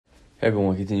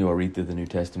Everyone, continue our read through the New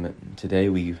Testament. Today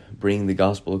we bring the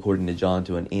Gospel according to John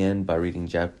to an end by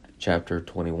reading chapter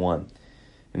 21.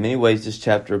 In many ways, this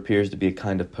chapter appears to be a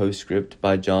kind of postscript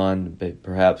by John, but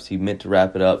perhaps he meant to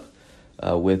wrap it up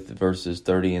with verses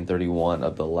 30 and 31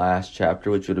 of the last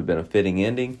chapter, which would have been a fitting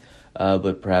ending,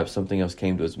 but perhaps something else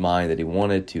came to his mind that he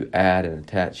wanted to add and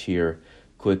attach here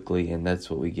quickly, and that's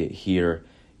what we get here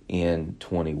in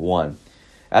 21.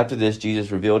 After this,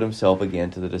 Jesus revealed himself again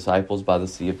to the disciples by the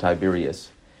Sea of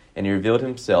Tiberias, and he revealed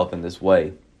himself in this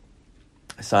way.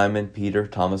 Simon, Peter,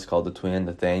 Thomas called the twin,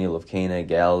 Nathanael of Cana in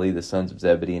Galilee, the sons of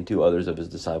Zebedee, and two others of his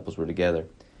disciples were together.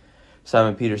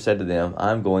 Simon Peter said to them,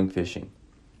 "I am going fishing."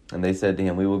 And they said to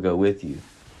him, "We will go with you."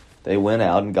 They went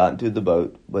out and got into the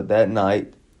boat, but that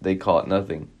night they caught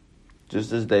nothing.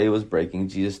 Just as day was breaking,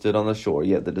 Jesus stood on the shore,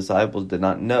 yet the disciples did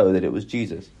not know that it was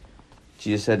Jesus.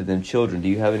 Jesus said to them, "Children, do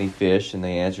you have any fish?" And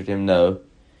they answered him, "No."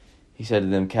 He said to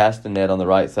them, "Cast the net on the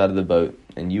right side of the boat,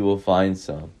 and you will find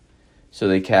some." So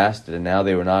they cast it, and now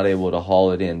they were not able to haul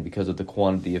it in because of the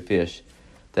quantity of fish.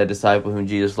 That disciple whom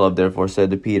Jesus loved therefore said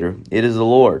to Peter, "It is the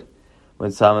Lord." When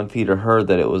Simon Peter heard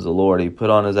that it was the Lord, he put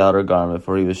on his outer garment,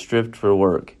 for he was stripped for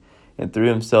work, and threw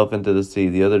himself into the sea.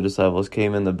 The other disciples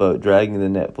came in the boat, dragging the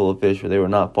net full of fish, for they were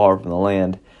not far from the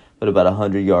land, but about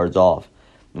 100 yards off.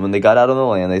 And when they got out on the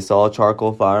land, they saw a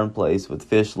charcoal fire in place, with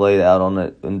fish laid out on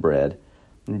it and bread.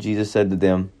 And Jesus said to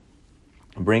them,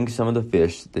 "Bring some of the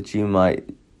fish that you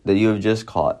have just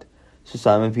caught." So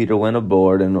Simon Peter went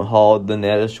aboard and hauled the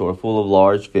net ashore full of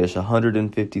large fish,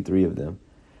 153 of them.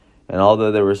 And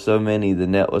although there were so many, the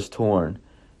net was torn.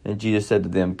 And Jesus said to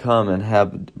them, "Come and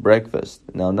have breakfast."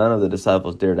 Now none of the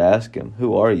disciples dared ask him,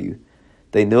 "Who are you?"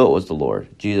 They knew it was the Lord.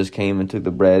 Jesus came and took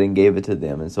the bread and gave it to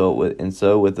them, and so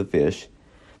with the fish.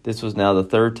 This was now the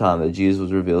third time that Jesus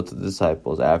was revealed to the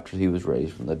disciples after he was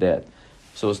raised from the dead.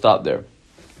 So we'll stop there.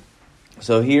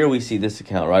 So here we see this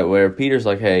account, right, where Peter's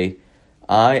like, "Hey,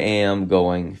 I am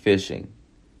going fishing."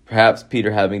 Perhaps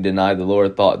Peter, having denied the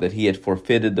Lord, thought that he had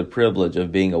forfeited the privilege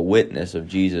of being a witness of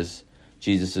Jesus'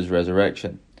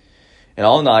 resurrection. And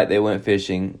all night they went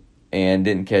fishing and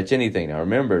didn't catch anything. Now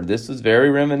remember, this is very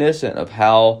reminiscent of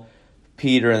how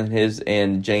Peter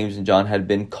and James and John had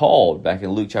been called. Back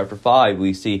in Luke chapter 5,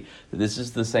 we see that this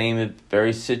is the same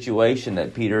very situation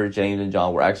that Peter, James, and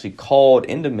John were actually called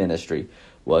into ministry,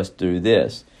 was through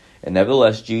this. And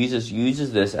nevertheless, Jesus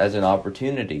uses this as an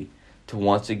opportunity to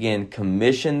once again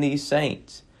commission these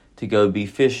saints to go be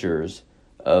fishers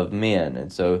of men.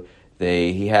 And so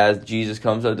Jesus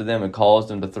comes up to them and calls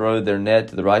them to throw their net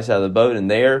to the right side of the boat,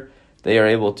 and there they are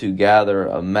able to gather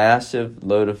a massive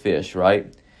load of fish, right?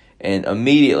 And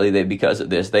immediately, because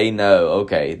of this, they know,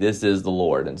 okay, this is the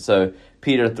Lord. And so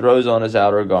Peter throws on his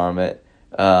outer garment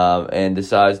and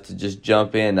decides to just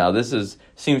jump in. Now,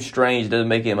 seems strange. It doesn't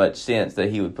make any much sense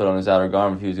that he would put on his outer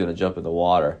garment if he was going to jump in the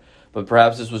water. But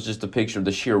perhaps this was just a picture of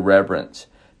the sheer reverence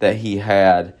that he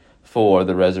had for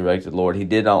the resurrected Lord. He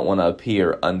did not want to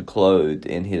appear unclothed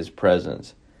in his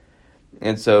presence.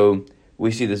 And so we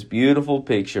see this beautiful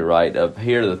picture, right, of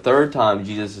here the third time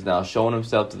Jesus is now showing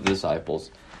himself to the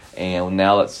disciples. And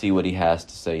now let's see what he has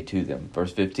to say to them.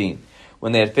 Verse 15.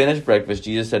 When they had finished breakfast,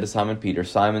 Jesus said to Simon Peter,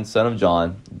 "Simon, son of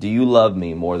John, do you love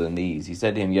me more than these?" He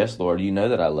said to him, "Yes, Lord, you know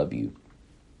that I love you."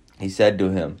 He said to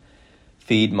him,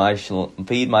 Feed my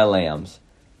lambs."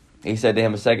 He said to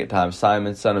him a second time,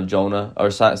 "Simon, son of Jonah,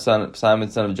 or Simon,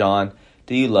 son of John,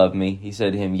 do you love me?" He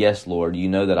said to him, "Yes, Lord, you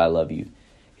know that I love you."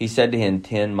 He said to him,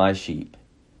 "Tend my sheep."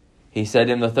 He said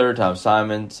to him the third time,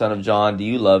 "Simon, son of John, do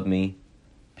you love me?"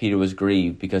 Peter was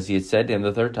grieved because he had said to him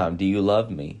the third time, "Do you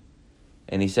love me?"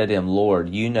 And he said to him, "Lord,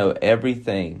 you know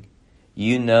everything.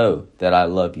 You know that I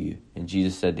love you." And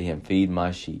Jesus said to him, "Feed my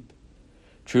sheep.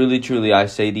 Truly, truly, I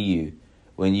say to you,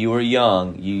 when you were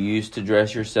young, you used to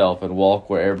dress yourself and walk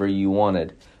wherever you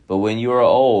wanted. But when you are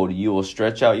old, you will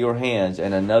stretch out your hands,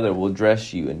 and another will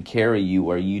dress you and carry you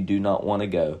where you do not want to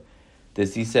go."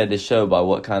 This he said to show by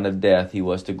what kind of death he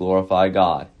was to glorify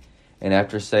God. And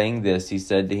after saying this, he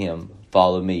said to him,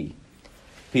 "Follow me."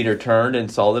 Peter turned and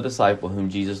saw the disciple whom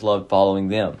Jesus loved following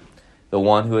them, the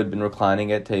one who had been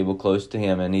reclining at table close to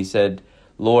him. And he said,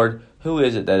 "Lord, who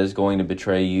is it that is going to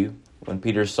betray you?" When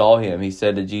Peter saw him, he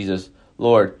said to Jesus,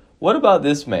 "Lord, what about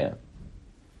this man?"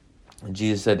 And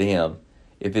Jesus said to him,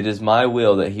 "If it is my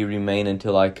will that he remain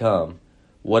until I come,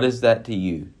 what is that to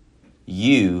you?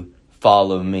 You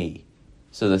follow me."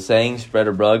 So the saying spread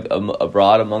abroad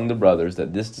among the brothers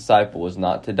that this disciple was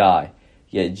not to die.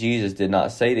 Yet Jesus did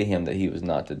not say to him that he was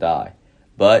not to die.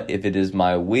 But if it is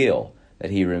my will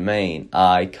that he remain,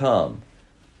 I come.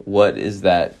 What is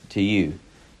that to you?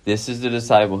 This is the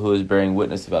disciple who is bearing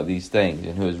witness about these things,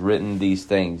 and who has written these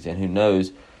things, and who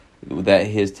knows that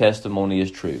his testimony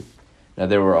is true. Now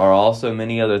are also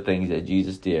many other things that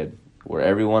Jesus did, were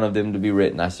every one of them to be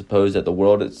written, I suppose that the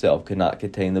world itself could not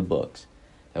contain the books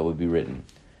that would be written.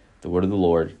 The word of the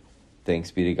Lord,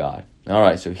 thanks be to God. All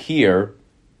right, so here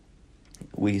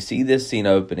we see this scene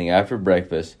opening after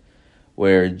breakfast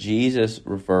where Jesus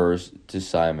refers to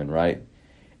Simon, right?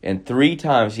 And 3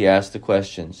 times he asks the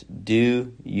questions,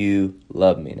 do you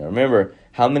love me? Now remember,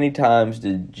 how many times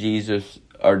did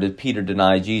Peter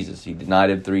deny Jesus? He denied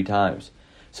him 3 times.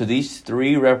 So these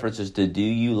 3 references to do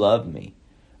you love me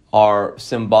are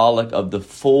symbolic of the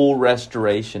full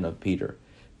restoration of Peter.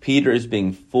 Peter is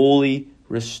being fully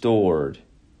restored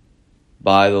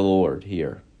by the Lord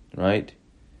here, right?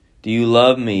 Do you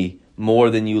love me more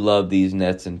than you love these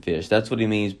nets and fish? That's what he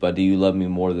means by do you love me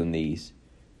more than these?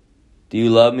 Do you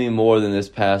love me more than this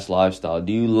past lifestyle?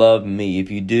 Do you love me?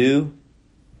 If you do,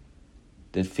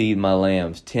 then feed my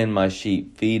lambs, tend my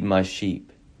sheep, feed my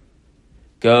sheep.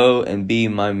 Go and be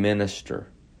my minister.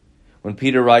 When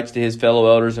Peter writes to his fellow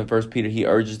elders in 1 Peter, he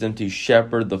urges them to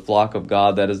shepherd the flock of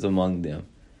God that is among them,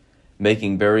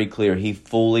 making very clear he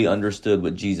fully understood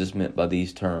what Jesus meant by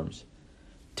these terms.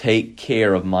 Take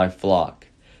care of my flock.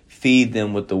 Feed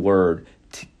them with the word.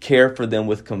 Care for them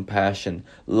with compassion.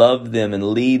 Love them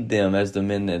and lead them as the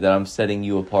men that I'm setting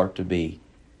you apart to be.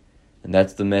 And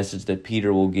that's the message that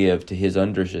Peter will give to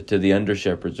the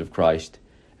under-shepherds of Christ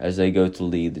as they go to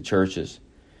lead the churches.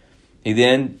 He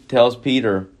then tells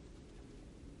Peter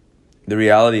the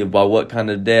reality of by what kind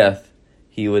of death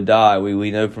he would die.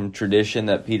 We know from tradition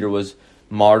that Peter was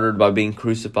martyred by being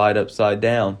crucified upside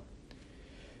down.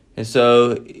 And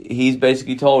so he's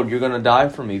basically told, you're going to die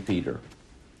for me, Peter.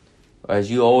 As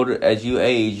you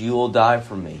age, you will die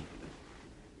for me.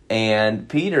 And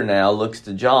Peter now looks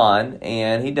to John,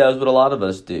 and he does what a lot of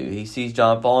us do. He sees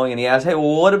John following, and he asks, hey,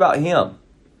 well, what about him?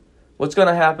 What's going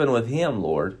to happen with him,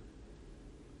 Lord?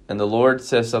 And the Lord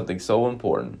says something so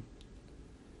important.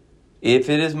 If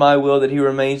it is my will that he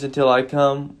remains until I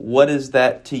come, what is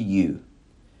that to you?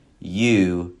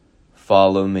 You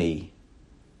follow me.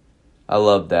 I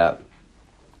love that.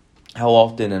 How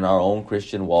often in our own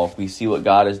Christian walk we see what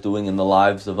God is doing in the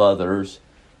lives of others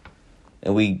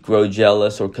and we grow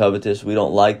jealous or covetous. We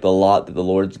don't like the lot that the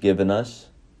Lord's given us.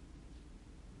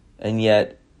 And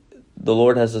yet the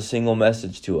Lord has a single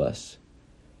message to us.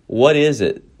 What is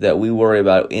it that we worry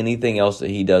about anything else that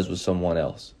he does with someone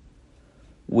else?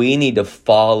 We need to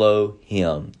follow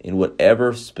him in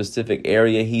whatever specific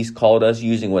area he's called us,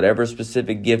 using whatever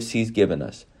specific gifts he's given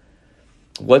us.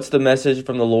 What's the message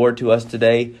from the Lord to us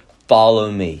today?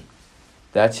 Follow me.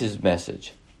 That's his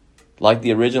message. Like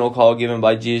the original call given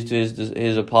by Jesus to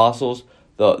his apostles,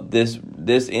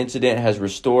 this incident has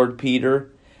restored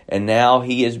Peter, and now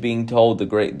he is being told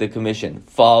the commission,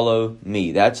 follow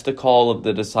me. That's the call of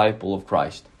the disciple of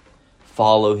Christ.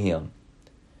 Follow him.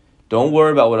 Don't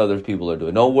worry about what other people are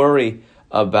doing. Don't worry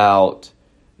about,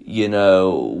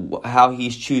 how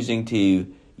he's choosing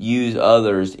to use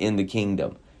others in the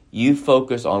kingdom. You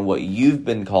focus on what you've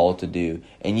been called to do,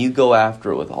 and you go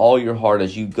after it with all your heart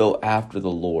as you go after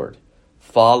the Lord,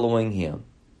 following him.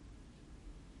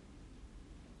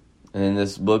 And then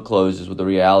this book closes with the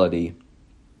reality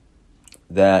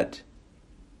that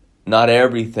not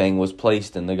everything was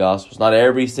placed in the Gospels. Not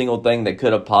every single thing that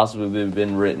could have possibly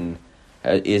been written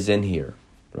is in here,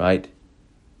 right?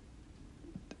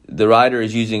 The writer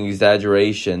is using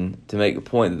exaggeration to make a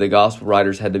point that the gospel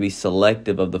writers had to be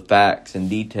selective of the facts and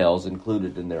details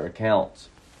included in their accounts.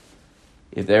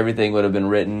 If everything would have been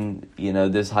written,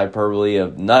 this hyperbole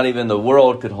of not even the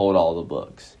world could hold all the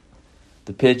books.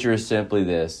 The picture is simply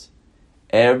this.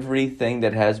 Everything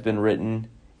that has been written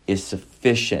is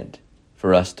sufficient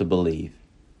for us to believe.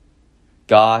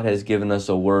 God has given us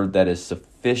a word that is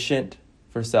sufficient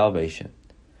for salvation,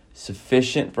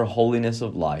 sufficient for holiness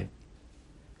of life,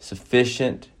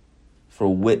 sufficient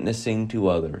for witnessing to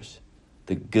others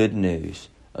the good news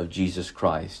of Jesus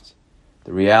Christ.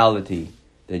 The reality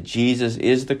that Jesus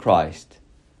is the Christ,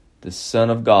 the Son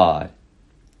of God,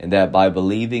 and that by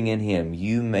believing in him,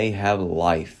 you may have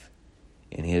life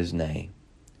in his name.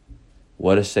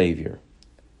 What a Savior.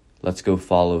 Let's go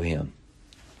follow him.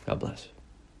 God bless.